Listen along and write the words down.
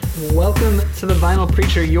Welcome to The Vinyl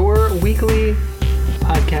Preacher, your weekly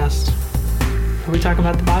podcast where we talk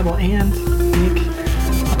about the Bible and make a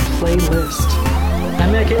playlist.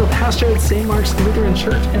 I'm Matt Gale, pastor at St. Mark's Lutheran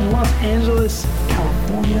Church in Los Angeles,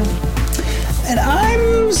 California. And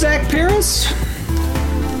I'm Zach Paris.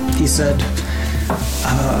 He said,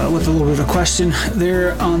 with a little bit of a question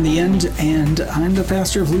there on the end, and I'm the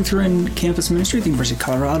pastor of Lutheran Campus Ministry at the University of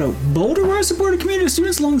Colorado Boulder, where I support a community of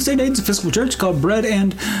students along the state aids Episcopal Church called Bread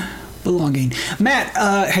and Belonging. Matt,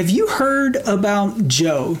 have you heard about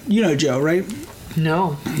Joe? You know Joe, right?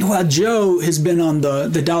 No. Well, Joe has been on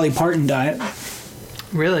the Dolly Parton diet.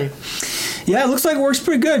 Really? Yeah, it looks like it works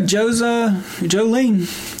pretty good. Joe's Joe Lean.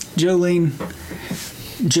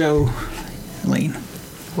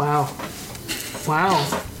 Wow.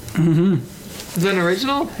 Mm-hmm. Is that an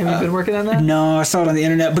original? Have you been working on that? No, I saw it on the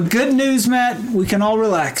internet. But good news, Matt. We can all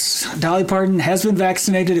relax. Dolly Parton has been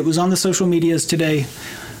vaccinated. It was on the social medias today,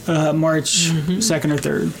 March 2nd or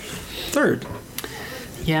 3rd. 3rd.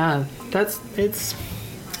 Yeah, it's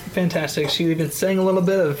fantastic. She even sang a little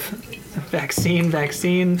bit of vaccine.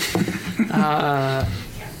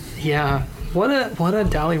 Yeah, what a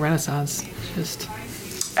Dolly renaissance. Just,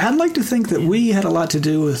 I'd like to think that we had a lot to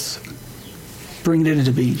do with bringing it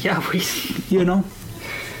into being. Yeah, we,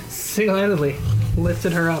 single-handedly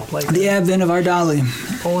lifted her up like the advent of our Dolly.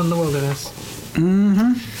 Hole in the wilderness.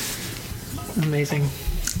 Mm-hmm. Amazing.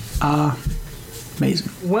 Amazing.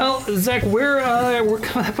 Well, Zach, we're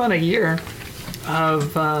coming up on a year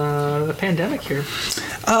of the pandemic here.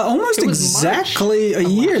 Almost exactly a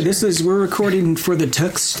year. We're recording for the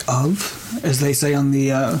text of, as they say on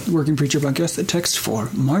the Working Preacher podcast, the text for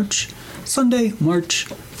Sunday, March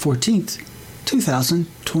 14th,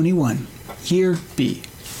 2021, year B.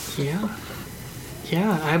 Yeah,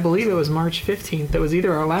 I believe it was March 15th. That was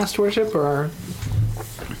either our last worship or our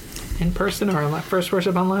in-person or our first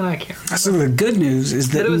worship online. I can't remember. So the good news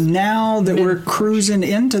is that now that we're cruising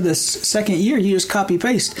into this second year, you just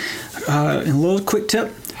copy-paste. And a little quick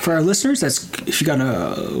tip for our listeners, that's if you got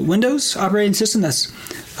a Windows operating system, that's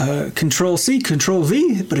Control-C,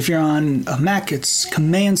 Control-V. But if you're on a Mac, it's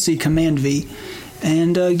Command-C, Command-V.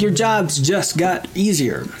 And your jobs just got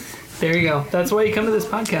easier. There you go. That's why you come to this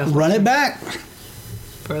podcast. Run it back.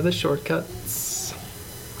 For the shortcuts.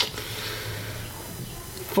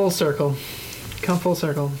 Full circle. Come full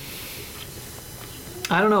circle.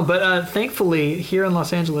 I don't know, but thankfully, here in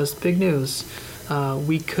Los Angeles, big news.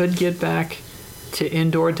 We could get back to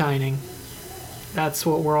indoor dining. That's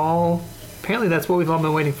what apparently that's what we've all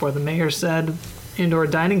been waiting for. The mayor said indoor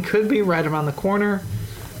dining could be right around the corner.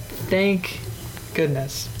 Thank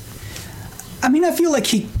goodness. I mean, I feel like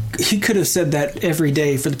he could have said that every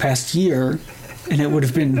day for the past year, and it would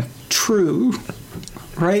have been true,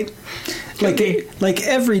 right? Like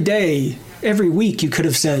every day, every week, you could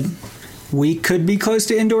have said, we could be close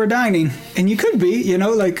to indoor dining, and you could be,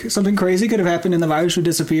 like something crazy could have happened and the virus would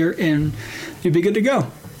disappear and you'd be good to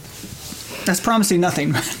go. That's promising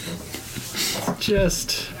nothing. It's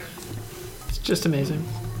just amazing.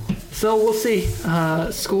 So we'll see.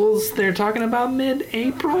 Schools, they're talking about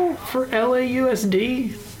mid-April for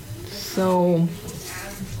LAUSD. So,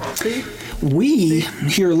 see? We,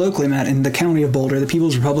 here locally, Matt, in the county of Boulder, the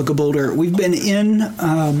People's Republic of Boulder, we've been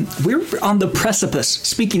we're on the precipice.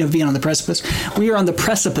 Speaking of being on the precipice, we are on the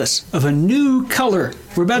precipice of a new color.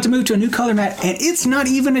 We're about to move to a new color, Matt, and it's not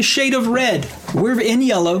even a shade of red. We're in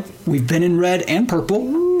yellow. We've been in red and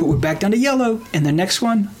purple, but we're back down to yellow. And the next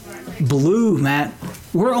one, blue, Matt.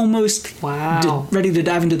 We're almost ready to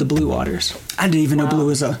dive into the blue waters. I didn't even know blue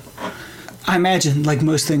was I imagine, like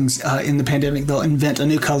most things in the pandemic, they'll invent a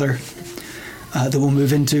new color that we'll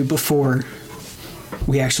move into before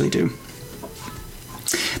we actually do.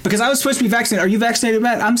 Because I was supposed to be vaccinated. Are you vaccinated,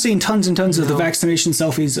 Matt? I'm seeing tons and tons of the vaccination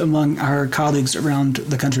selfies among our colleagues around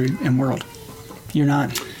the country and world. You're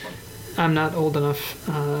not? I'm not old enough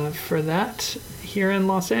for that here in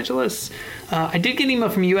Los Angeles. I did get an email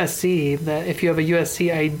from USC that if you have a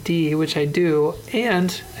USC ID, which I do,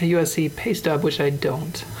 and a USC pay stub, which I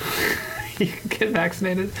don't, you can get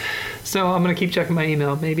vaccinated. So I'm going to keep checking my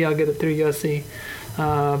email. Maybe I'll get it through USC,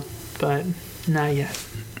 but not yet.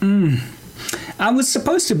 I was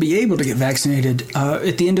supposed to be able to get vaccinated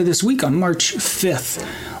at the end of this week on March 5th,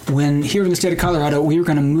 when here in the state of Colorado, we were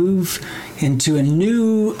going to move into a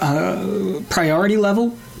new priority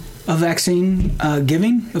level of vaccine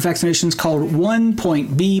giving of vaccinations called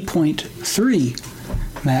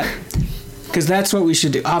 1.B.3, Matt, because that's what we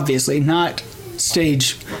should do. Obviously, not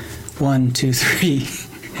stage 1, 2, 3,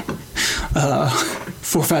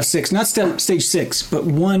 4, 5, 6. Not stage 6, but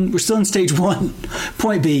 1. We're still in stage 1,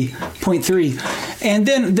 point B, point 3. And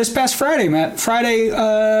then this past Friday, Matt,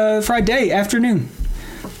 Friday afternoon,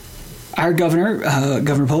 our governor,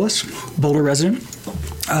 Governor Polis, Boulder resident,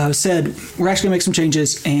 said we're actually going to make some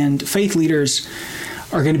changes, and faith leaders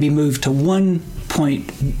are going to be moved to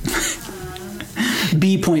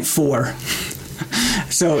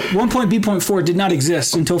 1.B.4. So 1.B.4 did not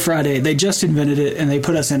exist until Friday. They just invented it, and they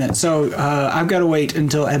put us in it. So I've got to wait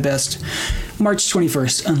until, at best, March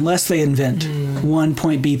 21st, unless they invent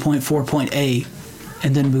 1.B.4.A,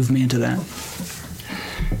 and then move me into that.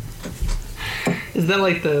 Is that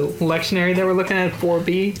like the lectionary that we're looking at,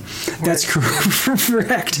 4B? That's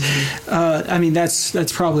correct. I mean,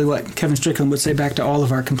 that's probably what Kevin Strickland would say back to all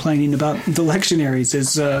of our complaining about the lectionaries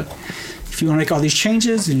is if you want to make all these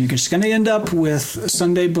changes, then you're just going to end up with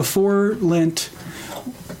Sunday before Lent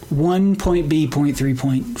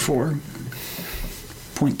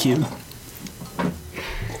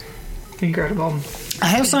 1.B.3.4.Q. Incredible. I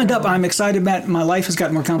have signed up. I'm excited, Matt. My life has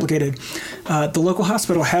gotten more complicated. The local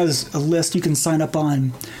hospital has a list you can sign up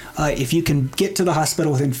on if you can get to the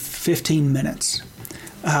hospital within 15 minutes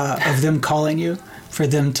of them calling you for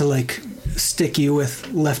them to stick you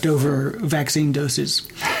with leftover vaccine doses.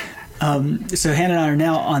 So Hannah and I are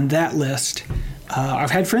now on that list. I've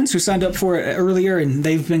had friends who signed up for it earlier, and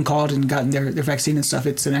they've been called and gotten their vaccine and stuff.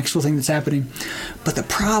 It's an actual thing that's happening. But the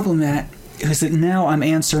problem, Matt, is that now I'm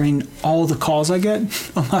answering all the calls I get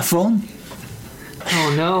on my phone.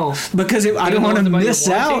 Oh, no. Because I don't want to miss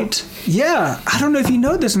out. Yeah. I don't know if you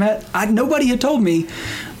know this, Matt. Nobody had told me,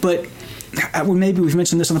 but maybe we've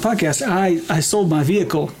mentioned this on the podcast. I sold my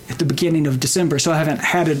vehicle at the beginning of December, so I haven't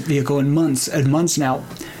had a vehicle in months now.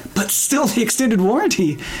 But still, the extended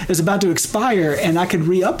warranty is about to expire, and I could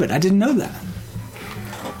re-up it. I didn't know that.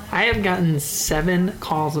 I have gotten 7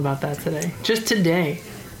 calls about that today. Just today.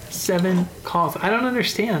 7 calls. I don't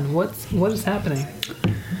understand. What is happening?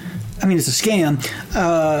 I mean, it's a scam.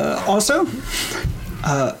 Also,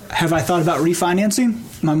 have I thought about refinancing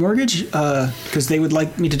my mortgage? Because they would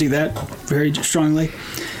like me to do that very strongly.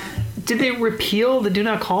 Did they repeal the do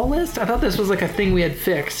not call list? I thought this was like a thing we had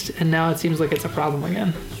fixed, and now it seems like it's a problem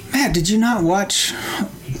again. Matt, did you not watch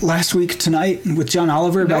Last Week Tonight with John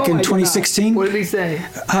Oliver back in 2016? What did he say?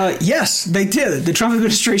 Yes, they did. The Trump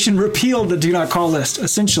administration repealed the do not call list,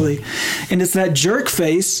 essentially. And it's that jerk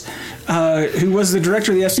face who was the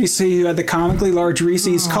director of the FCC who had the comically large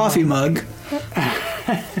Reese's coffee mug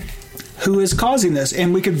who is causing this.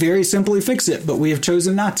 And we could very simply fix it, but we have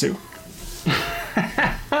chosen not to.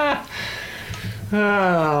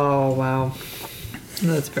 Oh, wow.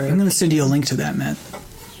 That's very... I'm going to send you a link to that, Matt.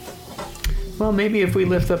 Well, maybe if we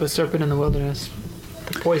lift up a serpent in the wilderness,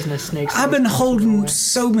 the poisonous snakes... I've been holding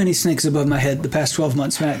so many snakes above my head the past 12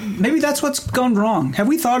 months, Matt. Maybe that's what's gone wrong. Have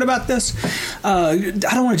we thought about this? I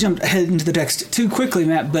don't want to jump ahead into the text too quickly,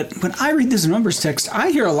 Matt, but when I read this numbers text,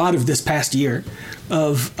 I hear a lot of this past year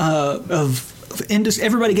of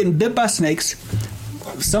everybody getting bit by snakes,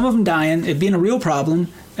 some of them dying, it being a real problem,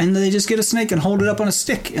 and they just get a snake and hold it up on a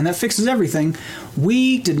stick, and that fixes everything.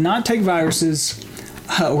 We did not take viruses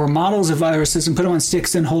or models of viruses and put them on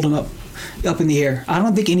sticks and hold them up in the air. I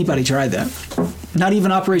don't think anybody tried that. Not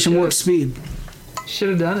even Operation Warp Speed. Should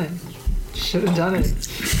have done it.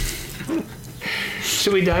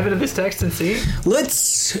 Should we dive into this text and see?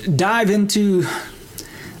 Let's dive into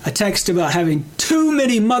a text about having too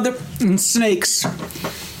many mother snakes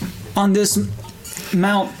on this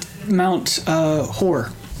Mount Hor.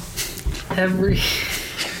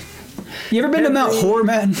 You ever been to Mount Hor,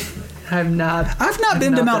 man? I've not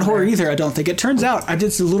been to Mount Hor either, I don't think. It turns out, I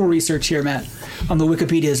did some little research here, Matt, on the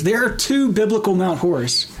Wikipedias. There are 2 biblical Mount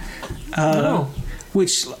Hors,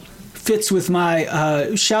 which fits with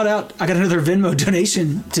my shout out. I got another Venmo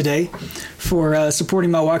donation today for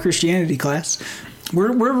supporting my Why Christianity class.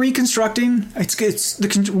 We're reconstructing.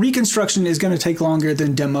 The reconstruction is going to take longer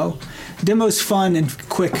than demo. Demo's fun and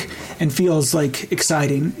quick and feels like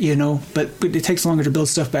exciting, but it takes longer to build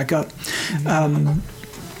stuff back up.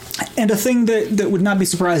 And a thing that would not be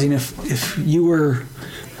surprising if you were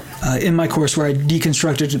in my course where I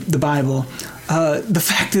deconstructed the Bible, the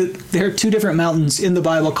fact that there are 2 different mountains in the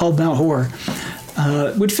Bible called Mount Hor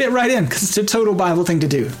would fit right in because it's a total Bible thing to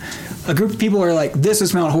do. A group of people are like, this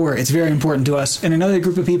is Mount Hor, it's very important to us. And another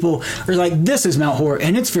group of people are like, this is Mount Hor,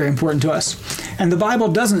 and it's very important to us. And the Bible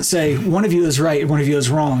doesn't say one of you is right, one of you is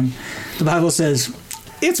wrong. The Bible says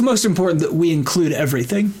it's most important that we include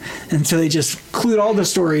everything. And so they just include all the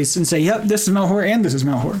stories and say, yep, this is Mount Hor and this is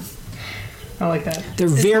Mount Hor. I like that. They're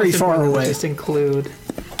very far away. Just include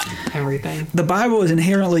everything. The Bible is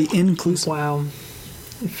inherently inclusive. Wow.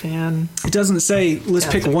 fan. It doesn't say, let's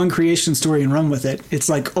pick one creation story and run with it. It's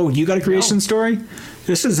like, oh, you got a creation story?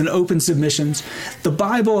 This is an open submissions. The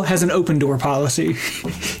Bible has an open door policy.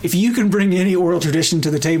 If you can bring any oral tradition to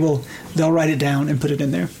the table, they'll write it down and put it in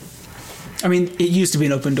there. I mean, it used to be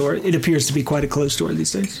an open door. It appears to be quite a closed door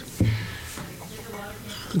these days.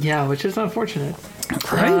 Yeah, which is unfortunate.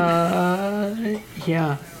 Right?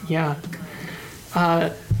 Yeah.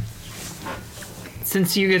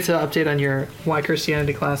 Since you get to update on your Why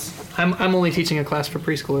Christianity class, I'm only teaching a class for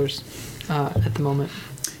preschoolers at the moment.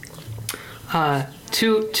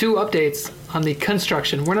 Two updates on the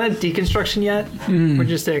construction. We're not at deconstruction yet. We're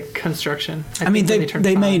just at construction. I mean,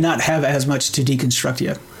 they may not have as much to deconstruct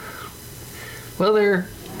yet. Well, they're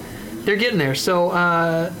getting there. So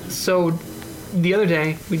the other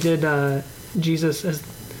day we did Jesus as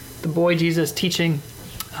the boy Jesus teaching.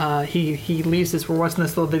 He leaves this. We're watching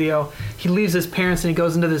this little video. He leaves his parents and he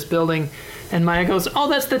goes into this building. And Maya goes, "Oh,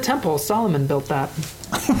 that's the temple. Solomon built that."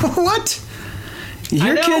 What?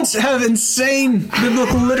 Your kids have insane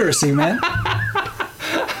biblical literacy, man.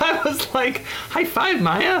 I was like, high five,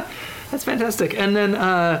 Maya. That's fantastic. And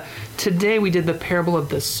then today we did the parable of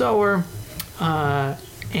the sower.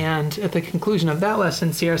 And at the conclusion of that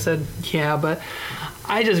lesson, Sierra said, "Yeah, but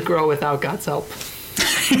I just grow without God's help."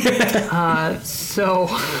 So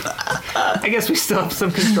I guess we still have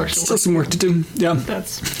some construction Still some work to do. Yeah.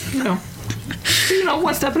 That's,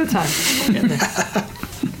 one step at a time. We'll get there.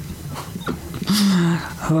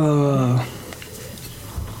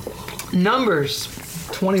 Numbers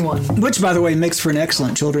 21. Which, by the way, makes for an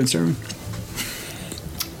excellent children's sermon.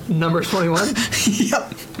 Numbers 21?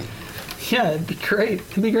 Yep. Yeah, it'd be great.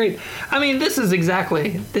 I mean, this is exact, so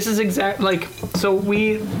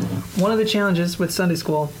one of the challenges with Sunday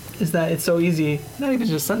school is that it's so easy, not even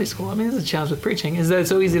just Sunday school, I mean, this is a challenge with preaching, is that it's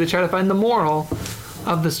so easy to try to find the moral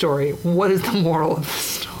of the story. What is the moral of the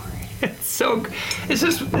story? It's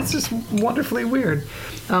just wonderfully weird.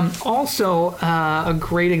 Also, a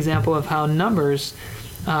great example of how Numbers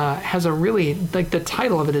has a really, the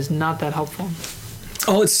title of it is not that helpful.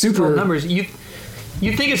 Oh, it's super. So Numbers, you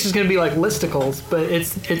think it's just going to be like listicles, but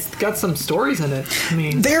it's got some stories in it. I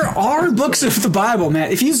mean, there are books of the Bible,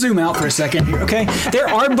 Matt. If you zoom out for a second here, okay? There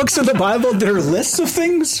are books of the Bible that are lists of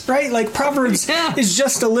things, right? Like Proverbs is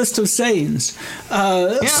just a list of sayings.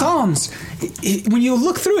 Psalms, when you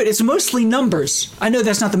look through it, it's mostly numbers. I know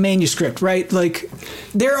that's not the manuscript, right? Like,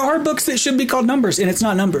 there are books that should be called Numbers, and it's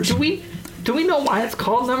not Numbers. Do we know why it's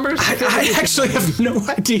called Numbers? I actually have no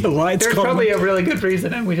idea why it's called Numbers. There's probably a really good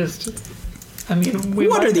reason, and we just... I mean,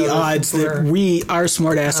 what are the odds that our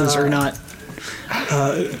smartasses are not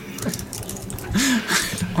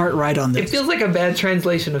aren't right on this? It feels like a bad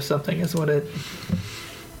translation of something, is what it.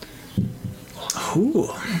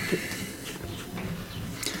 Ooh.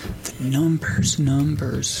 The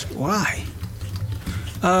numbers. Why?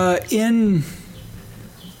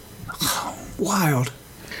 Wild.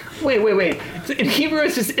 Wait. In Hebrew,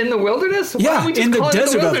 it's just in the wilderness? Yeah, why don't we just in the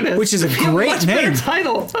desert, which is a great name.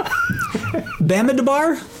 Title.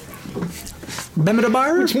 Bamidbar,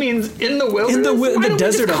 which means in the wilderness. In the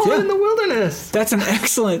desert of in the wilderness. That's an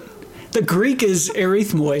excellent. The Greek is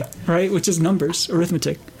arithmoi, right, which is numbers,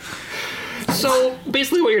 arithmetic. So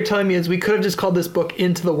basically, what you're telling me is we could have just called this book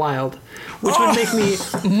 "Into the Wild," which would make me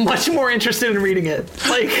much more interested in reading it.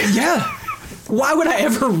 Yeah. Why would I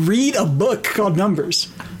ever read a book called Numbers?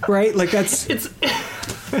 Right? Like it's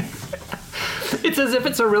as if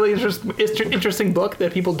it's a really interesting book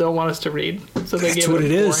that people don't want us to read. So they That's what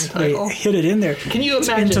it is. They hit it in there. Can you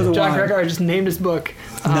imagine John Gregory just named his book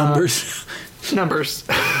Numbers? Numbers.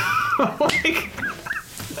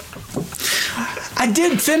 I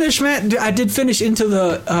did finish, Matt. I did finish Into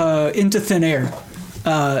Thin Air,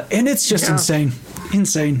 and it's just insane.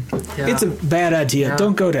 Yeah. It's a bad idea. Yeah.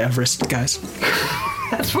 Don't go to Everest, guys.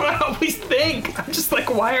 That's what I always think. I'm just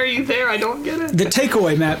like, why are you there? I don't get it. The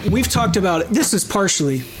takeaway, Matt, we've talked about it. This is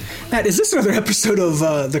partially... Matt, is this another episode of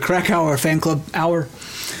the Crack Hour Fan Club Hour? I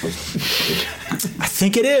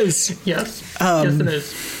think it is. Yes. Yes, it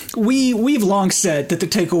is. We've long said that the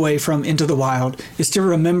takeaway from Into the Wild is to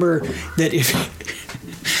remember that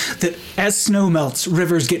that as snow melts,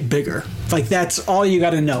 rivers get bigger. Like, that's all you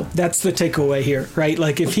got to know. That's the takeaway here, right?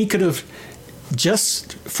 Like, if he could have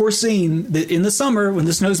just foreseen that in the summer, when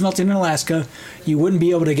the snow's melting in Alaska, you wouldn't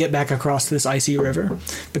be able to get back across this icy river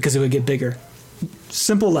because it would get bigger.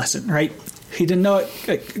 Simple lesson, right? He didn't know it.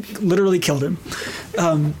 It literally killed him.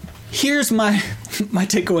 Here's my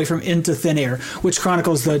takeaway from Into Thin Air, which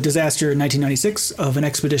chronicles the disaster in 1996 of an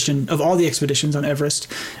expedition, of all the expeditions on Everest,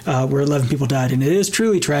 where 11 people died. And it is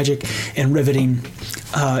truly tragic and riveting.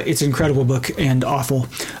 It's an incredible book and awful.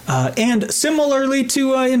 And similarly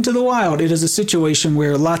to Into the Wild, it is a situation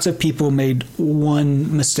where lots of people made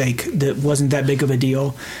one mistake that wasn't that big of a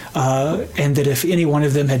deal. And that if any one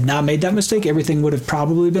of them had not made that mistake, everything would have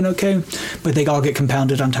probably been okay. But they all get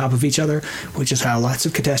compounded on top of each other, which is how lots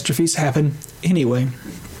of catastrophes happen anyway.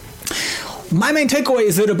 My main takeaway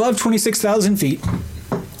is that above 26,000 feet,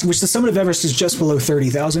 which the summit of Everest is just below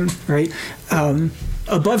 30,000, right?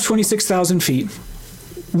 Above 26,000 feet,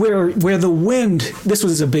 where the wind, this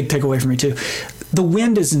was a big takeaway for me too, the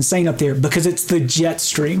wind is insane up there because it's the jet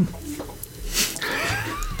stream.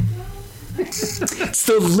 It's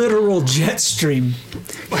the literal jet stream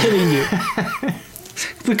hitting you.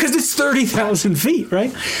 Because it's 30,000 feet,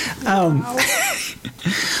 right?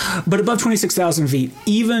 But above 26,000 feet,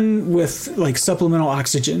 even with like supplemental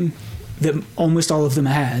oxygen that almost all of them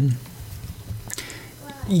had,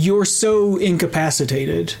 you're so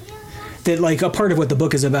incapacitated that like a part of what the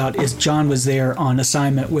book is about is John was there on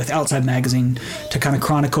assignment with Outside Magazine to kind of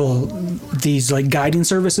chronicle these like guiding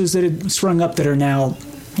services that had sprung up that are now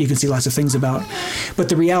you can see lots of things about. But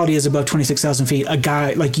the reality is above 26,000 feet, a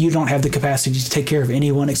guy like you don't have the capacity to take care of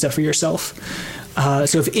anyone except for yourself.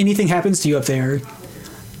 So if anything happens to you up there,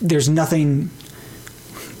 there's nothing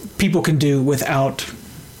people can do without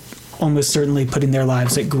almost certainly putting their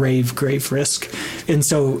lives at grave risk. And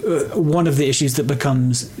so one of the issues that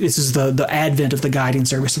becomes, this is the advent of the guiding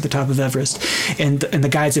service at the top of Everest. And the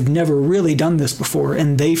guides have never really done this before.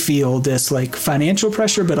 And they feel this like financial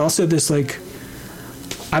pressure, but also this like,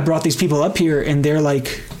 I brought these people up here and they're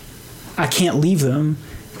like, I can't leave them.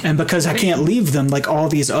 And because I can't leave them, like all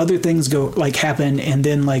these other things go like happen. And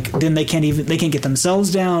then they can't get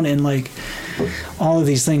themselves down and like all of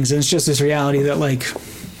these things. And it's just this reality that like,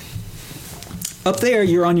 up there,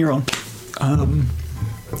 you're on your own,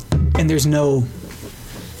 and there is no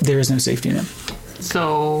safety net.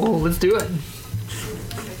 So let's do it.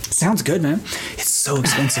 Sounds good, man. It's so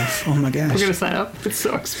expensive. Oh my gosh. We're gonna sign up. It's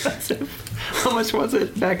so expensive. How much was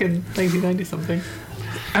it back in 1990 something?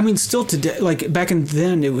 I mean, still today, like back in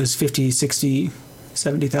then, it was $50,000, $60,000,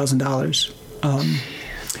 $70,000,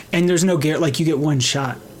 and there's no guarantee. Like you get one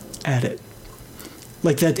shot at it.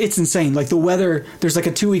 Like that, it's insane. Like the weather, there's like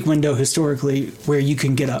a 2-week window historically where you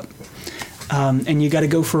can get up. And you got to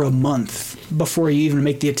go for a month before you even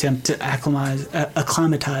make the attempt to acclimate.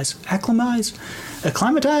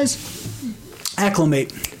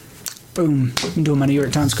 Boom. I'm doing my New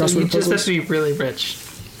York Times crossword So you just puzzles. have to be really rich.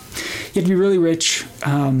 You have to be really rich,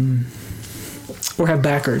 or have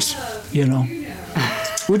backers, you know.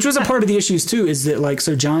 Which was a part of the issues too, is that like,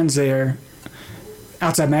 so John's there,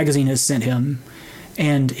 Outside Magazine has sent him,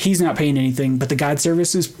 and he's not paying anything, but the guide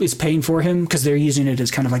service is paying for him because they're using it as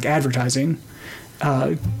kind of like advertising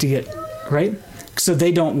to get, right? So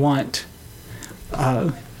they don't want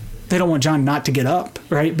John not to get up,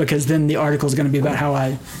 right? Because then the article is going to be about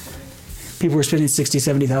how people were spending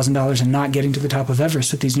 $60,000, $70,000 and not getting to the top of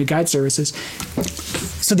Everest with these new guide services.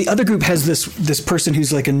 So the other group has this person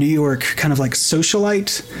who's like a New York kind of like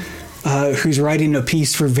socialite who's writing a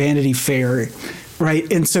piece for Vanity Fair.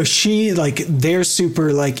 Right. And so she like they're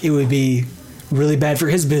super like it would be really bad for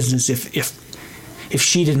his business if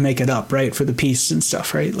she didn't make it up. Right. For the piece and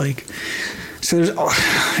stuff. Right. Like so there's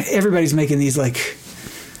everybody's making these like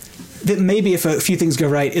that maybe if a few things go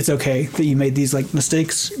right, it's OK that you made these like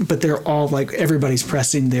mistakes. But they're all like everybody's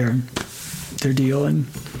pressing their deal. And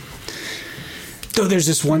though there's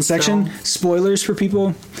this one section, spoilers for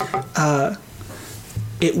people.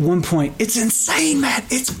 At one point, it's insane, man.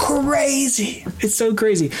 It's crazy. It's so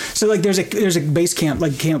crazy. So like, there's a base camp,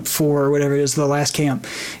 like Camp 4 or whatever it is. The last camp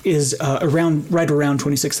is right around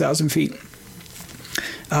 26,000 feet,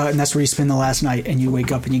 and that's where you spend the last night. And you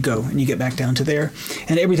wake up and you go and you get back down to there,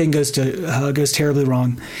 and everything goes terribly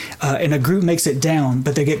wrong. And a group makes it down,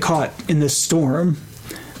 but they get caught in this storm,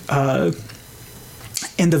 and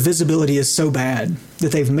the visibility is so bad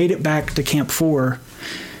that they've made it back to Camp 4.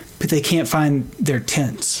 But they can't find their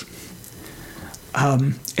tents.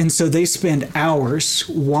 And so they spend hours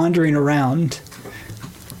wandering around,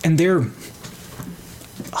 and they're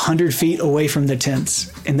 100 feet away from the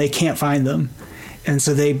tents, and they can't find them. And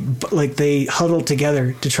so they huddle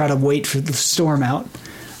together to try to wait for the storm out.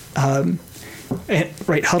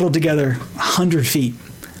 Huddled together 100 feet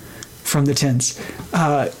from the tents.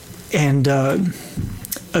 And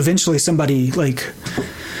eventually somebody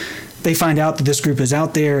they find out that this group is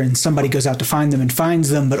out there, and somebody goes out to find them and finds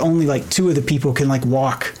them, but only like 2 of the people can like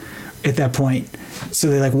walk at that point. So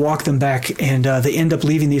they like walk them back, and they end up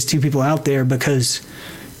leaving these 2 people out there because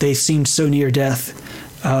they seemed so near death.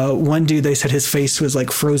 One dude, they said his face was like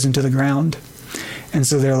frozen to the ground. And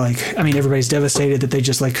so they're like, I mean, everybody's devastated that they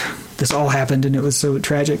just like, this all happened and it was so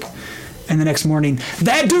tragic. And the next morning,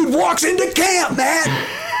 that dude walks into camp, man!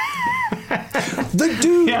 The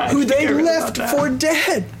dude who they left for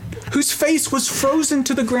dead, whose face was frozen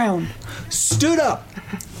to the ground, stood up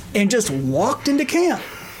and just walked into camp.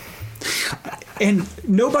 And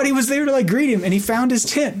nobody was there to like greet him, and he found his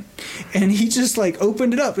tent. And he just like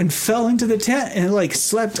opened it up and fell into the tent and like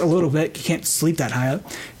slept a little bit. You can't sleep that high up.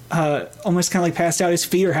 Almost kind of like passed out. His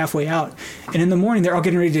feet are halfway out. And in the morning, they're all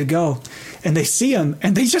getting ready to go. And they see him,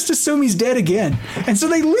 and they just assume he's dead again. And so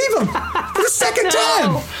they leave him for the second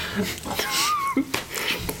time.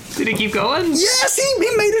 Did he keep going? Yes, he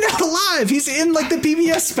made it out alive. He's in like the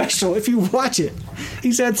PBS special if you watch it.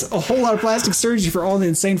 He's had a whole lot of plastic surgery for all the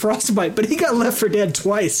insane frostbite, but he got left for dead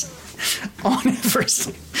twice on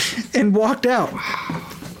Everest and walked out.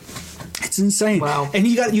 It's insane. Wow. And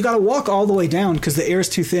you got to walk all the way down because the air is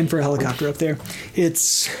too thin for a helicopter up there.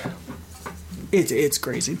 It's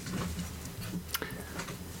crazy.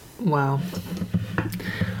 Wow.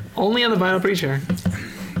 Only on the Vinyl Preacher.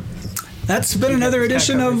 That's been another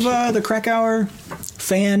edition of the Crack Hour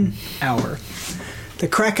Fan Hour. The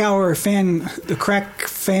Crack Hour Fan... The Crack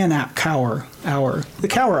Fan App Cower Hour. The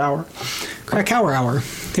Cower Hour. Crack Hour Hour.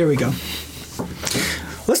 There we go.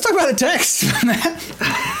 Let's talk about a text, Matt.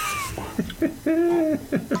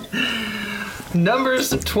 Numbers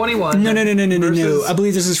 21. No. I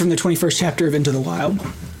believe this is from the 21st chapter of Into the Wild.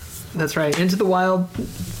 That's right. Into the Wild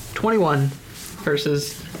 21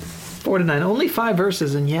 verses 4 to 9. Only 5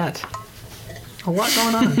 verses, and yet a lot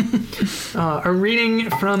going on. A reading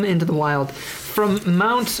from Into the Wild. From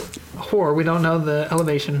Mount Hor, we don't know the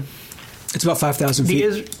elevation. It's about 5,000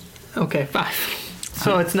 feet. Okay, 5.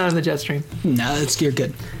 So it's not in the jet stream. No, you're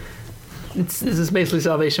good. This is basically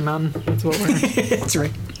Salvation Mountain. That's what we're That's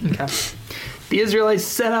right. Okay. The Israelites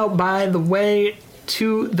set out by the way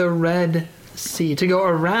to the Red Sea to go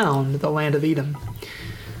around the land of Edom.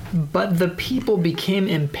 But the people became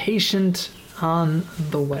impatient on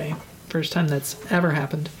the way. First time that's ever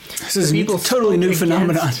happened. This is a totally new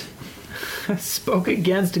phenomenon. Spoke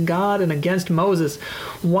against God and against Moses.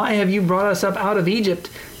 Why have you brought us up out of Egypt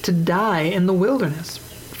to die in the wilderness?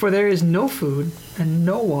 For there is no food and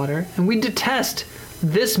no water, and we detest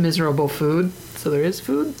this miserable food. So there is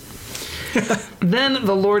food? Then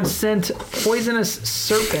the Lord sent poisonous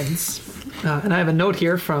serpents. And I have a note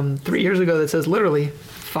here from 3 years ago that says literally,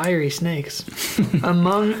 fiery snakes,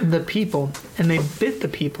 among the people, and they bit the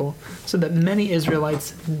people, so that many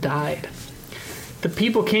Israelites died. The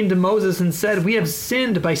people came to Moses and said, "We have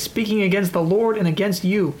sinned by speaking against the Lord and against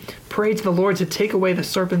you. Pray to the Lord to take away the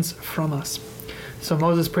serpents from us." So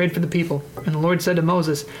Moses prayed for the people, and the Lord said to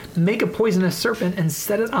Moses, "Make a poisonous serpent and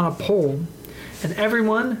set it on a pole, and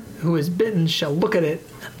everyone who is bitten shall look at it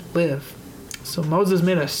and live." So Moses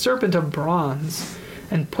made a serpent of bronze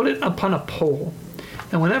and put it upon a pole.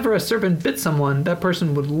 And whenever a serpent bit someone, that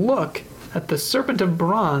person would look at the serpent of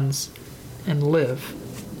bronze and live.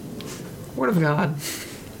 Word of God.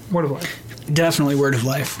 Word of life. Definitely word of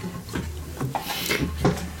life.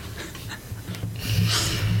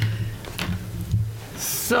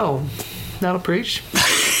 So, that'll preach.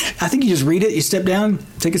 I think you just read it, you step down,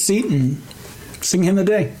 take a seat, and sing Hymn of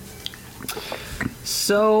the Day.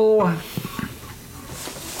 So,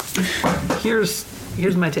 here's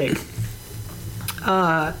my take.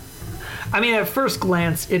 I mean, at first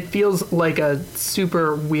glance, it feels like a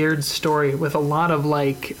super weird story with a lot of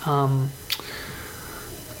like,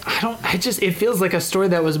 it feels like a story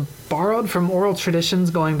that was borrowed from oral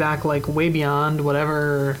traditions going back like way beyond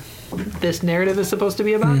whatever this narrative is supposed to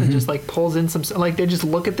be about. Mm-hmm. And just like pulls in some, like they just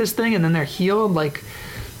look at this thing and then they're healed. Like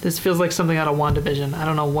this feels like something out of WandaVision. I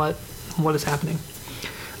don't know what is happening.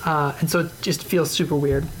 And so it just feels super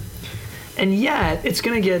weird. And yet, it's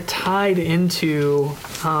going to get tied into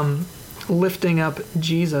lifting up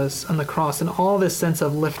Jesus on the cross and all this sense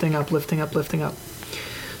of lifting up.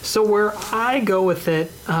 So where I go with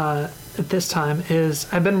it at this time is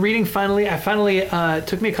I've been reading it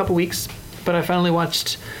took me a couple weeks, but I finally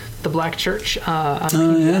watched The Black Church on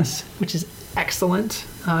PBS, which is excellent.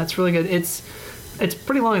 It's really good. It's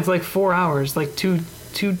pretty long. It's like 4 hours, like two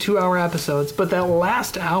 2-hour episodes, but that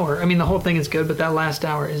last hour, I mean, the whole thing is good, but that last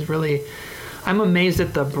hour is really, I'm amazed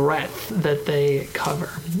at the breadth that they cover.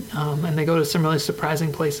 And they go to some really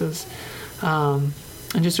surprising places and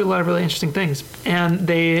just do a lot of really interesting things. And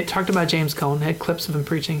they talked about James Cone, had clips of him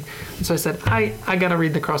preaching. And so I said, I got to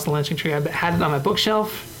read The Cross and the Lynching Tree. I had it on my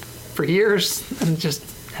bookshelf for years and just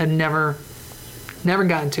had never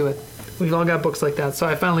gotten to it. We've all got books like that. So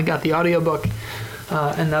I finally got the audiobook.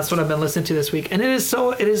 and that's what I've been listening to this week. And it is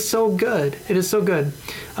so good. It is so good.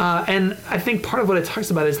 And I think part of what it talks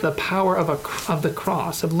about is the power of the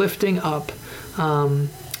cross, of lifting up,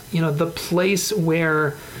 the place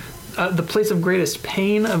where, the place of greatest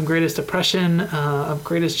pain, of greatest oppression, of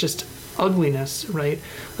greatest just ugliness, right,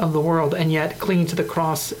 of the world, and yet clinging to the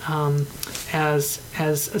cross as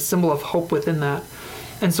a symbol of hope within that.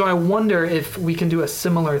 And so I wonder if we can do a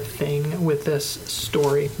similar thing with this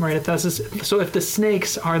story, right? If the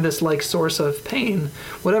snakes are this like source of pain,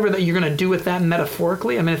 whatever that you're going to do with that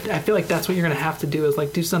metaphorically, I mean, I feel like that's what you're going to have to do, is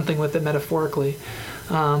like do something with it metaphorically,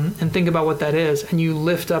 and think about what that is, and you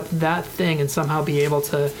lift up that thing and somehow be able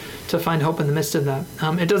to find hope in the midst of that.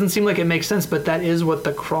 It doesn't seem like it makes sense, but that is what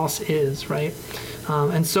the cross is, right?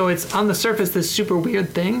 And so it's on the surface this super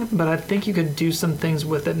weird thing, but I think you could do some things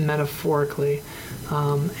with it metaphorically,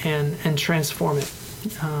 and transform it.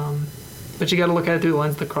 But you got to look at it through the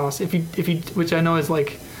lens of the cross. If you, which I know is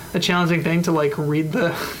like a challenging thing to like read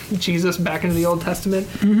the Jesus back into the Old Testament,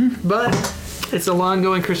 but it's a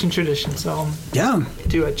long-going Christian tradition. So yeah,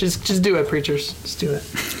 do it. Just do it, preachers. Just do it.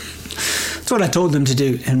 That's what I told them to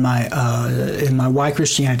do in my Why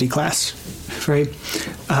Christianity class. Right?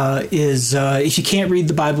 If you can't read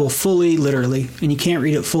the Bible fully literally, and you can't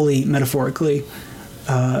read it fully metaphorically,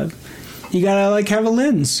 you gotta like have a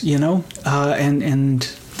lens, and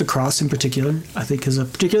the cross in particular, I think, is a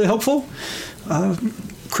particularly helpful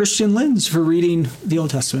Christian lens for reading the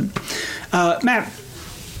Old Testament. Matt,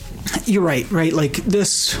 you're right? Like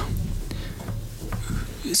this.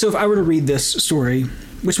 So if I were to read this story,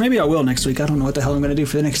 which maybe I will next week, I don't know what the hell I'm going to do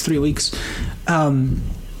for the next 3 weeks,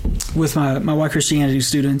 with my Why Christianity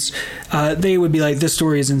students, they would be like, this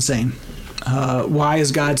story is insane. Why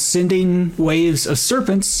is God sending waves of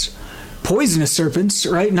serpents, poisonous serpents,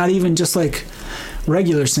 right? Not even just like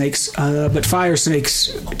regular snakes, but fire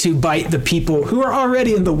snakes, to bite the people who are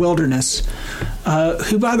already in the wilderness.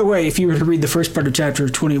 Who, by the way, if you were to read the first part of chapter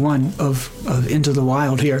 21 of Into the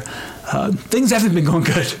Wild here, things haven't been going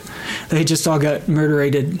good. They just all got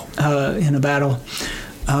murderated in a battle.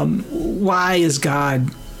 Why is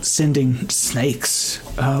God sending snakes?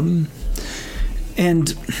 And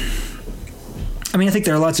I mean, I think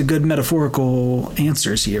there are lots of good metaphorical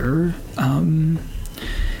answers here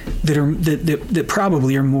that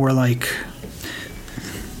probably are more like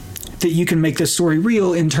that you can make this story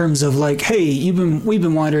real in terms of like, hey, we've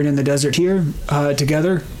been wandering in the desert here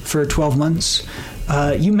together for 12 months.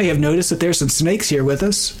 You may have noticed that there's some snakes here with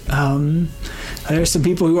us. There's some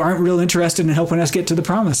people who aren't real interested in helping us get to the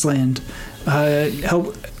promised land,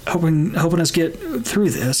 helping us get through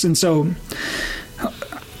this. And so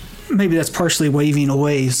maybe that's partially waving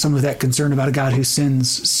away some of that concern about a God who sends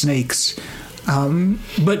snakes.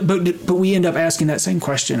 But we end up asking that same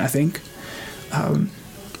question, I think.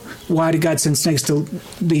 Why did God send snakes to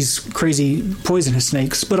these crazy poisonous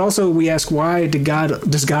snakes? But also we ask, why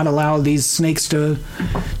does God allow these snakes to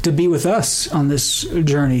be with us on this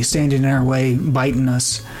journey, standing in our way, biting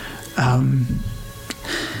us?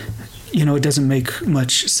 It doesn't make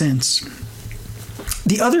much sense.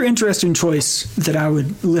 The other interesting choice that I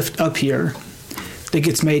would lift up here that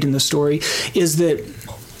gets made in the story is that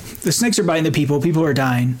the snakes are biting the people are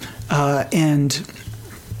dying, and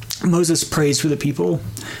Moses prays for the people.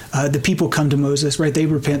 The people come to Moses, right? They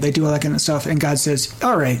repent, they do all that kind of stuff, and God says,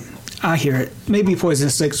 all right, I hear it. Maybe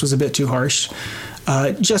poisonous snakes was a bit too harsh.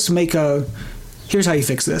 Here's how you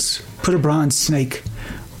fix this. Put a bronze snake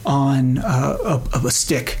on a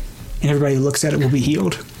stick, and everybody who looks at it will be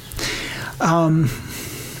healed.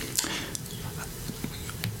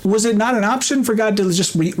 Was it not an option for God to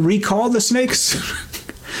just recall the snakes?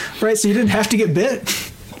 Right? So you didn't have to get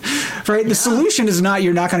bit. Right? The solution is not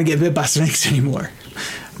you're not going to get bit by snakes anymore.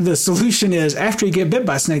 The solution is after you get bit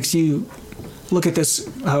by snakes, you look at this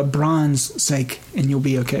bronze snake and you'll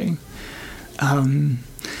be okay. And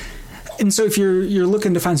so if you're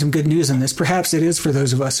looking to find some good news in this, perhaps it is for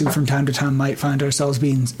those of us who from time to time might find ourselves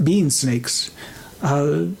being snakes,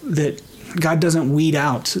 that God doesn't weed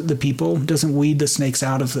out the people, doesn't weed the snakes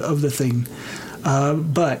out of the thing.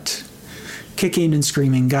 But kicking and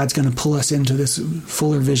screaming, God's going to pull us into this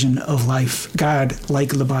fuller vision of life. God, like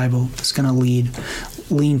the Bible, is going to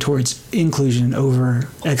lean towards inclusion over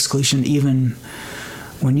exclusion, even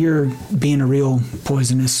when you're being a real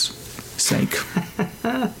poisonous snake.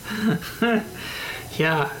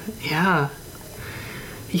 Yeah.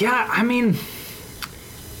 I mean,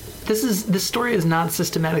 this story is not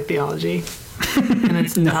systematic theology, and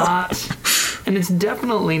it's and it's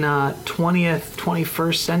definitely not 20th,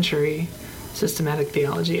 21st century systematic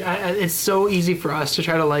theology. It's so easy for us to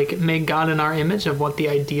try to like make God in our image of what the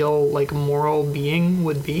ideal like moral being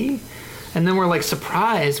would be, And then we're like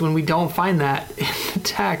surprised when we don't find that in the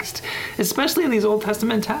text, especially in these Old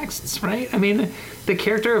Testament texts, right? I mean, the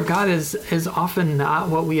character of God is often not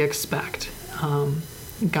what we expect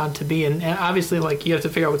God to be. And obviously, like, you have to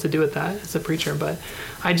figure out what to do with that as a preacher. But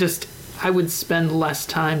I would spend less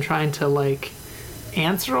time trying to, like,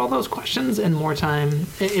 answer all those questions and more time.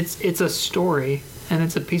 It's a story, and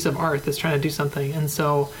it's a piece of art that's trying to do something. And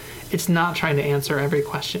so it's not trying to answer every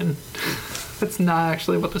question. That's not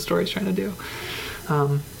actually what the story's trying to do.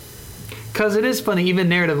 Because it is funny, even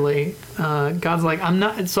narratively, God's like, I'm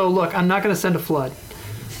not going to send a flood,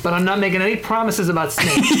 but I'm not making any promises about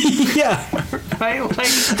snakes. Yeah. Right? Like,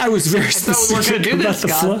 I was very specific. I thought we weren't going to do this,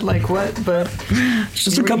 God. Flood. Like, what? But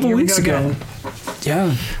just a couple weeks ago.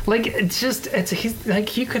 Yeah. Like, he's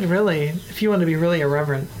like, you could really, if you want to be really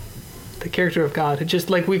irreverent, the character of God, it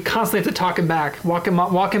just, like, we constantly have to talk him back, walk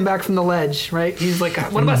him back from the ledge, right? He's like,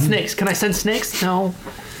 what about snakes? Can I send snakes? No.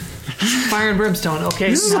 Fire and brimstone.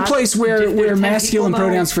 Okay. This is a place where masculine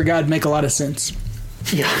pronouns for God make a lot of sense.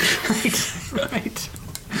 Yeah. Right.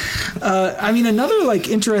 I mean, another, like,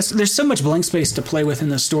 interest, there's so much blank space to play with in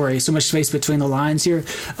the story, so much space between the lines here.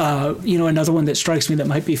 Another one that strikes me that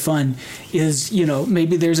might be fun is,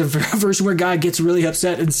 maybe there's a verse where God gets really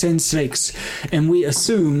upset and sends snakes, and we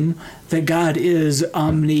assume that God is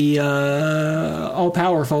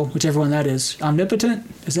all-powerful, whichever one that is. Omnipotent?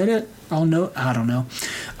 Is that it? I don't know.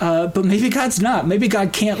 But maybe God's not. Maybe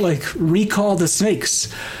God can't, like, recall the snakes,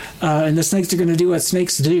 and the snakes are going to do what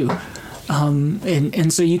snakes do.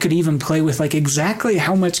 And so you could even play with, like, exactly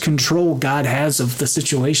how much control God has of the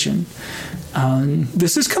situation.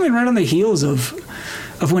 This is coming right on the heels of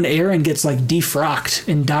when Aaron gets, like, defrocked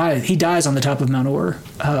and dies. He dies on the top of Mount Or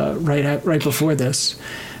right before this.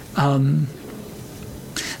 So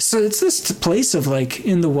it's this place of, like,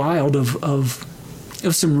 in the wild of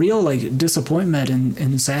some real, like, disappointment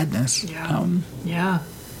and sadness. Yeah.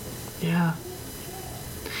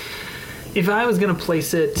 If I was going to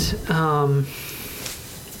place it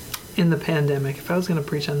in the pandemic, if I was going to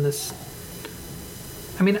preach on this,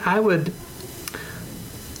 I mean, I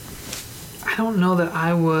don't know that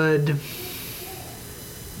I would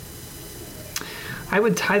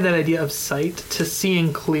tie that idea of sight to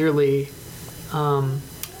seeing clearly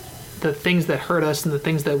the things that hurt us and the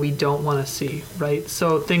things that we don't want to see, right?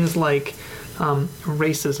 So things like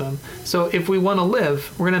racism. So if we want to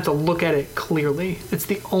live, we're going to have to look at it clearly. It's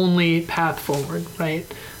the only path forward, right?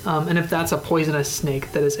 And if that's a poisonous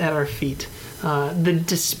snake that is at our feet, the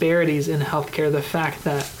disparities in healthcare, the fact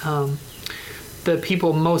that the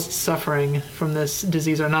people most suffering from this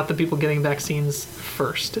disease are not the people getting vaccines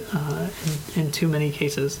first in too many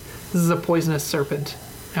cases. This is a poisonous serpent,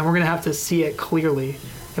 and we're going to have to see it clearly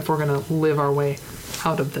if we're going to live our way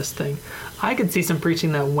out of this thing. I could see some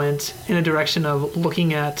preaching that went in a direction of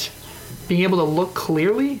looking at being able to look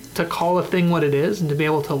clearly, to call a thing what it is, and to be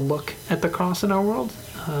able to look at the cross in our world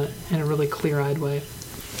in a really clear-eyed way.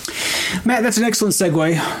 Matt, that's an excellent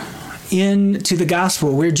segue into the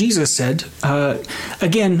gospel where Jesus said,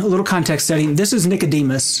 again, a little context setting, this is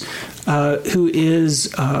Nicodemus, who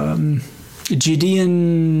is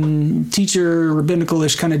Judean teacher,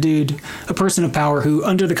 rabbinical-ish kind of dude, a person of power who,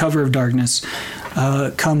 under the cover of darkness,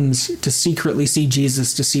 comes to secretly see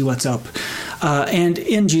Jesus, to see what's up. And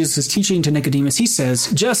in Jesus' teaching to Nicodemus, he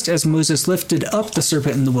says, just as Moses lifted up the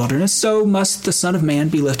serpent in the wilderness, so must the Son of Man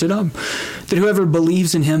be lifted up, that whoever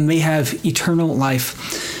believes in him may have eternal life.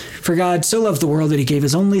 For God so loved the world that he gave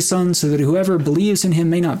his only Son, so that whoever believes in him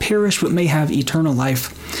may not perish, but may have eternal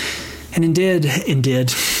life. And indeed,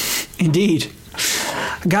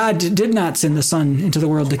 God did not send the Son into the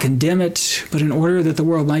world to condemn it, but in order that the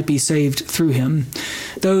world might be saved through him.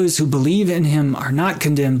 Those who believe in him are not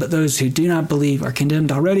condemned, but those who do not believe are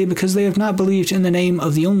condemned already, because they have not believed in the name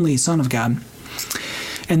of the only Son of God.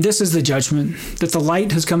 And this is the judgment, that the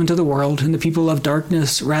light has come into the world, and the people love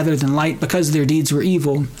darkness rather than light, because their deeds were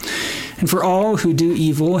evil. And for all who do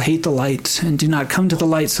evil hate the light, and do not come to the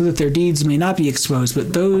light, so that their deeds may not be exposed.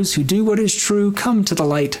 But those who do what is true come to the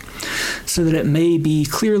light, so that it may be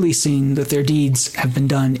clearly seen that their deeds have been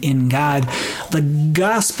done in God. The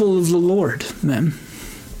gospel of the Lord, man.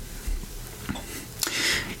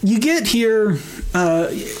 You get here,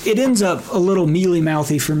 it ends up a little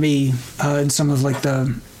mealy-mouthy for me in some of, like,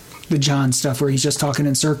 the John stuff where he's just talking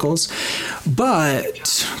in circles.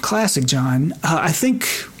 But classic John, I think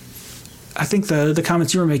the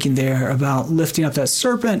comments you were making there about lifting up that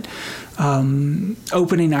serpent,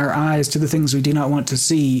 opening our eyes to the things we do not want to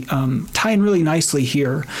see, tie in really nicely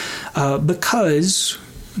here, because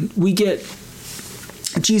we get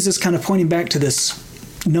Jesus kind of pointing back to this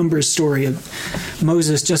Numbers story of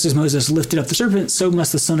Moses, just as Moses lifted up the serpent, so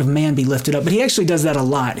must the Son of Man be lifted up. But he actually does that a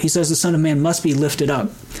lot. He says the Son of Man must be lifted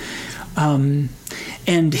up.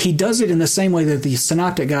 And he does it in the same way that the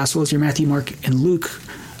Synoptic Gospels, your Matthew, Mark, and Luke,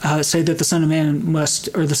 say that the Son of Man must,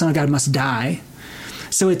 or the Son of God must die.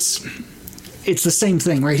 So it's the same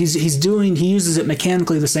thing, right? He uses it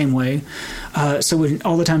mechanically the same way. So when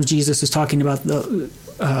all the times Jesus is talking about the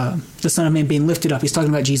Son of Man being lifted up, he's talking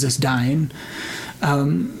about Jesus dying.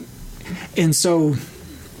 And so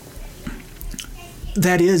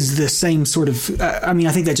that is the same sort of, I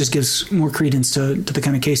think that just gives more credence to the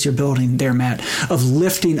kind of case you're building there, Matt, of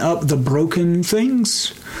lifting up the broken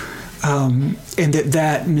things, and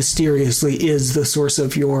that mysteriously is the source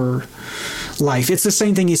of your life. It's the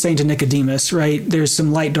same thing he's saying to Nicodemus, right? There's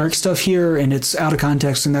some light, dark stuff here, and it's out of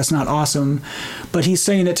context, and that's not awesome. But he's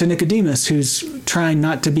saying it to Nicodemus, who's trying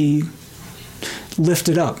not to be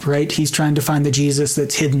lifted up, right? He's trying to find the Jesus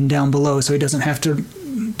that's hidden down below, so he doesn't have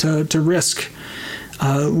to risk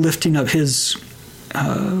lifting up his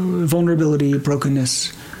vulnerability, brokenness,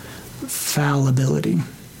 fallibility.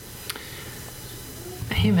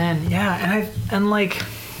 Amen. Yeah, and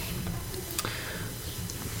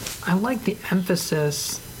I like the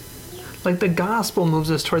emphasis. Like the gospel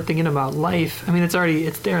moves us toward thinking about life. I mean, it's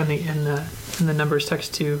there in the Numbers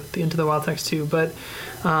text too, the Into the Wild text too. But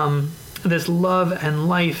this love and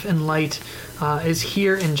life and light is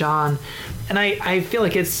here in John, and I feel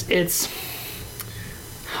like it's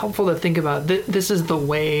helpful to think about. This is the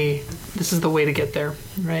way to get there,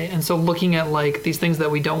 right? And so looking at like these things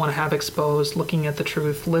that we don't want to have exposed, looking at the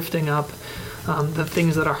truth, lifting up the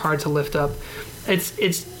things that are hard to lift up.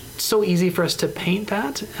 It's so easy for us to paint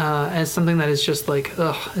that as something that is just like,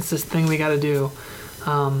 it's this thing we got to do.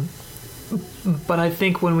 But I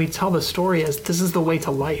think when we tell the story as this is the way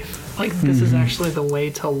to life, like this is actually the way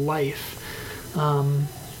to life,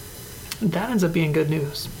 that ends up being good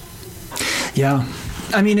news. Yeah.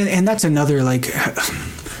 I mean, and that's another, like,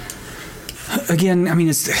 again, I mean,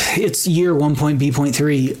 it's year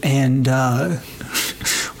 1.B.3, and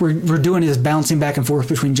we're doing this bouncing back and forth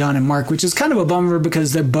between John and Mark, which is kind of a bummer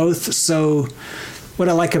because they're both so, what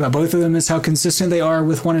I like about both of them is how consistent they are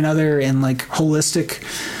with one another and, like, holistic.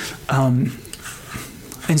 And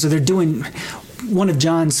so they're doing, one of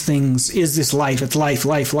John's things is this life. It's life,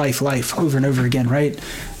 life, life, life, over and over again, right?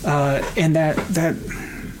 And that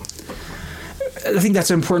I think that's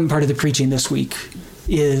an important part of the preaching this week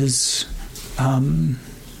is to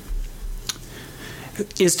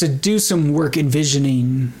do some work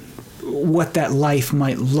envisioning what that life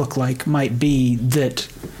might look like, might be, that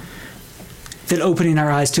opening our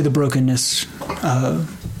eyes to the brokenness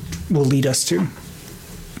will lead us to.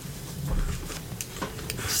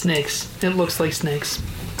 Snakes. It looks like snakes.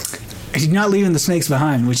 He's not leaving the snakes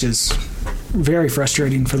behind, which is very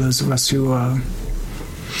frustrating for those of us who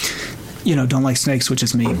don't like snakes, which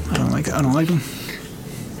is me. I don't like them.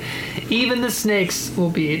 Even the snakes will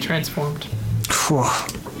be transformed.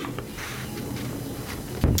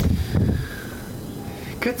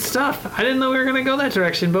 Good stuff. I didn't know we were going to go that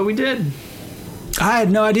direction, but we did. I had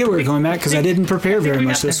no idea where we were going, Matt, because I didn't prepare very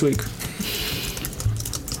much this week.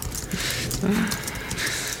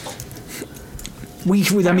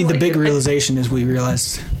 The big realization is we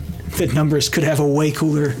realized that Numbers could have a way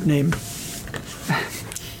cooler name.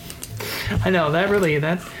 I know,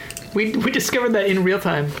 we discovered that in real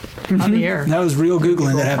time on the air. That was real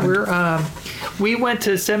Googling that happened. We went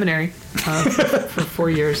to seminary for 4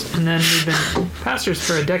 years, and then we've been pastors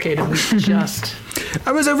for a decade, and we just...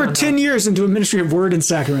 I was over 10 years into a ministry of word and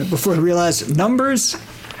sacrament before I realized Numbers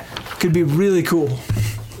could be really cool.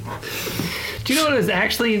 Do you know what it was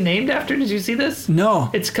actually named after? Did you see this?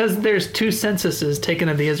 No. It's because there's 2 censuses taken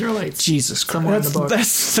of the Israelites. Jesus Christ. Somewhere in the book.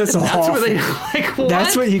 That's awful. Where they, like, what?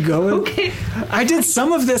 That's what you go with? Okay. I did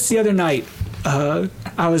some of this the other night. I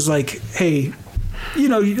was like, hey,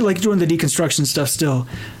 like doing the deconstruction stuff still,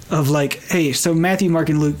 of like, hey, so Matthew, Mark,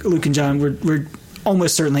 and Luke and John were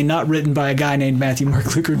almost certainly not written by a guy named Matthew,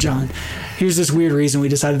 Mark, Luke, or John. Here's this weird reason we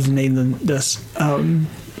decided to name them this.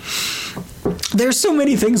 There's so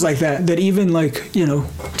many things like that even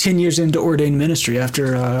 10 years into ordained ministry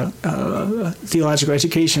after theological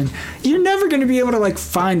education, you're never going to be able to like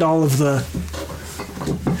find all of the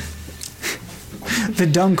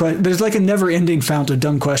dumb questions. There's like a never-ending fount of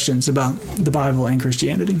dumb questions about the Bible and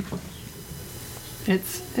Christianity.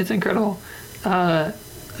 It's incredible.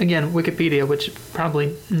 Again, Wikipedia, which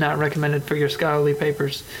probably not recommended for your scholarly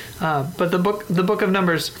papers, but the book of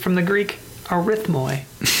Numbers, from the Greek arithmoi.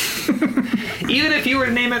 Even if you were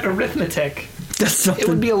to name it arithmetic, it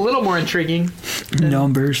would be a little more intriguing than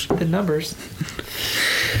Numbers. Numbers.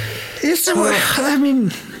 I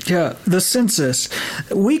mean, Yeah, the census.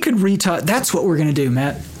 We could retitle. That's what we're going to do,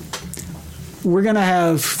 Matt. We're going to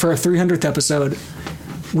have, for our 300th episode,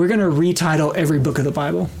 we're going to retitle every book of the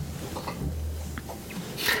Bible.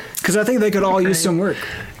 Because I think they could all use some work.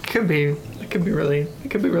 It could be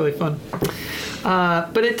really fun.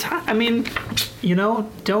 But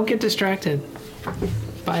don't get distracted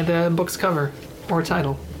by the book's cover or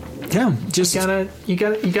title. Yeah, just you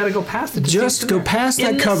gotta go past it. Just go past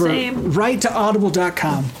that cover, right to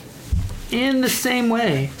audible.com. In the same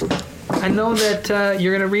way, I know that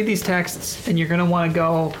you're gonna read these texts and you're gonna want to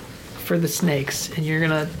go for the snakes, and you're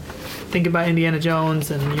gonna think about Indiana Jones,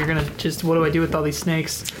 and you're gonna just, what do I do with all these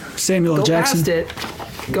snakes? Samuel L. Jackson.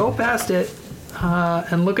 Go past it,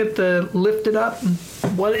 and look at the lifted up.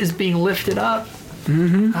 What is being lifted up?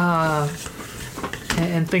 Mm-hmm.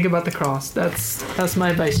 And think about the cross. That's my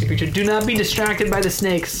advice to you, preacher. Do not be distracted by the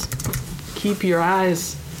snakes. Keep your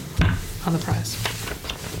eyes on the prize.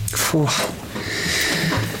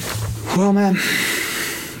 Well, man,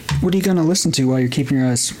 what are you going to listen to while you're keeping your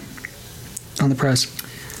eyes on the prize?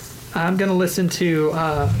 I'm going to listen to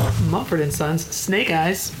Mumford & Sons, Snake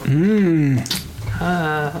Eyes. One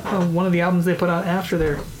of the albums they put out after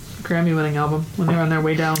their Grammy-winning album, when they were on their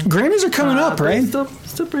way down. Grammys are coming up, right?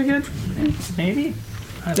 Still pretty good. Maybe.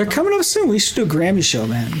 They're coming up soon. We should do a Grammy show,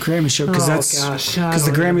 man. Grammy show, because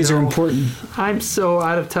the Grammys are important. I'm so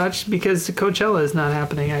out of touch because Coachella is not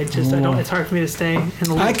happening. It's hard for me to stay in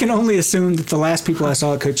the loop. I can only assume that the last people I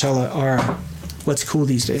saw at Coachella are what's cool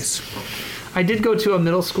these days. I did go to a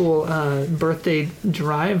middle school birthday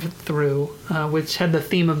drive-through, which had the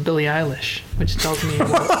theme of Billie Eilish, which tells me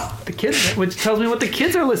what the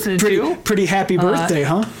kids are listening to. Pretty happy birthday,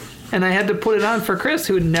 huh? And I had to put it on for Chris,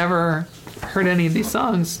 who had never heard any of these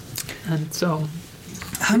songs, and so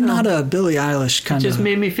I'm not a Billie Eilish kind of. It just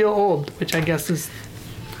made me feel old, which I guess is.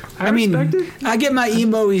 I get my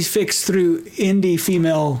emo fixed through indie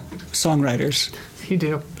female songwriters. You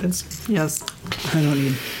do. Yes. I don't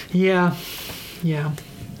need. Yeah.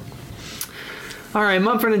 All right,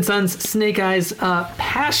 Mumford & Sons, Snake Eyes,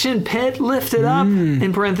 Passion Pit, Lift It Up,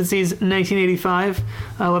 in parentheses, 1985.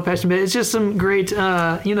 I love Passion Pit. It's just some great,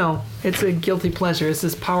 it's a guilty pleasure. It's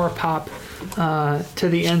this power pop to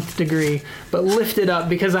the nth degree. But Lift It Up,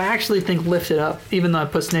 because I actually think Lift It Up, even though I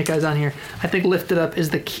put Snake Eyes on here, I think Lift It Up is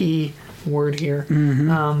the key word here.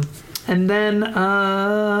 Mm-hmm. And then,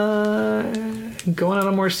 going on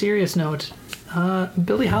a more serious note,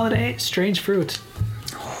 Billie Holiday, Strange Fruit.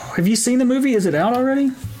 Have you seen the movie? Is it out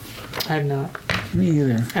already? I have not. Me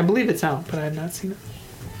either. I believe it's out, but I have not seen it.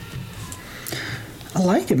 I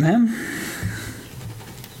like it, man.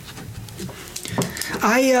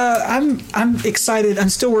 I'm excited. I'm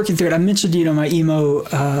still working through it. I mentioned, my emo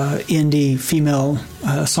indie female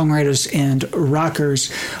songwriters and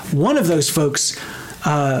rockers. One of those folks,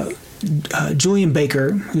 Julian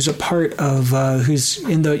Baker, who's a part of, who's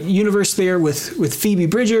in the universe there with Phoebe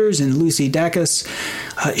Bridgers and Lucy Dacus.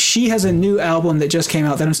 She has a new album that just came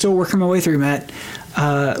out that I'm still working my way through, Matt.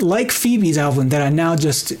 Like Phoebe's album that I now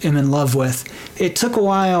just am in love with. It took a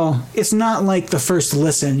while. It's not like the first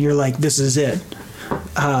listen, you're like, this is it.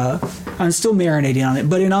 I'm still marinating on it,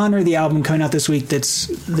 but in honor of the album coming out this week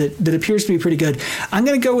that appears to be pretty good, I'm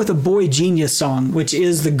going to go with a Boy Genius song, which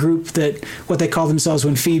is the group that, what they call themselves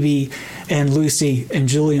when Phoebe and Lucy and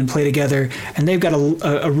Julian play together, and they've got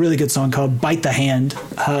a really good song called Bite the Hand,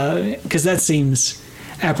 because that seems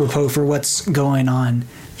apropos for what's going on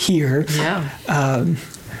here. Yeah.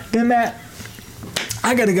 Then Matt,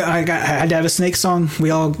 I gotta go. I had to have a snake song. We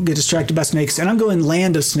all get distracted by snakes, and I'm going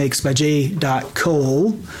 "Land of Snakes" by J.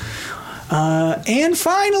 Cole. And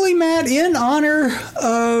finally, Matt, in honor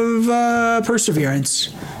of Perseverance,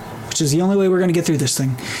 which is the only way we're going to get through this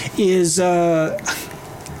thing, is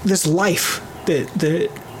this life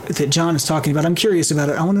that John is talking about. I'm curious about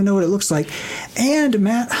it. I want to know what it looks like. And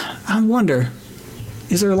Matt, I wonder,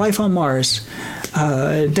 is there a life on Mars?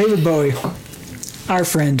 David Bowie, our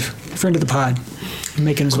friend of the pod,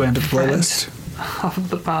 making his way into the playlist. Of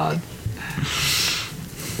the pod.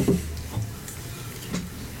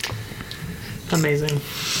 Amazing.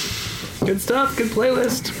 Good stuff. Good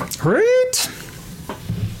playlist. Great.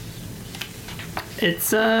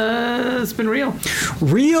 It's been real.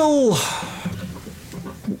 Real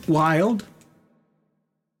wild.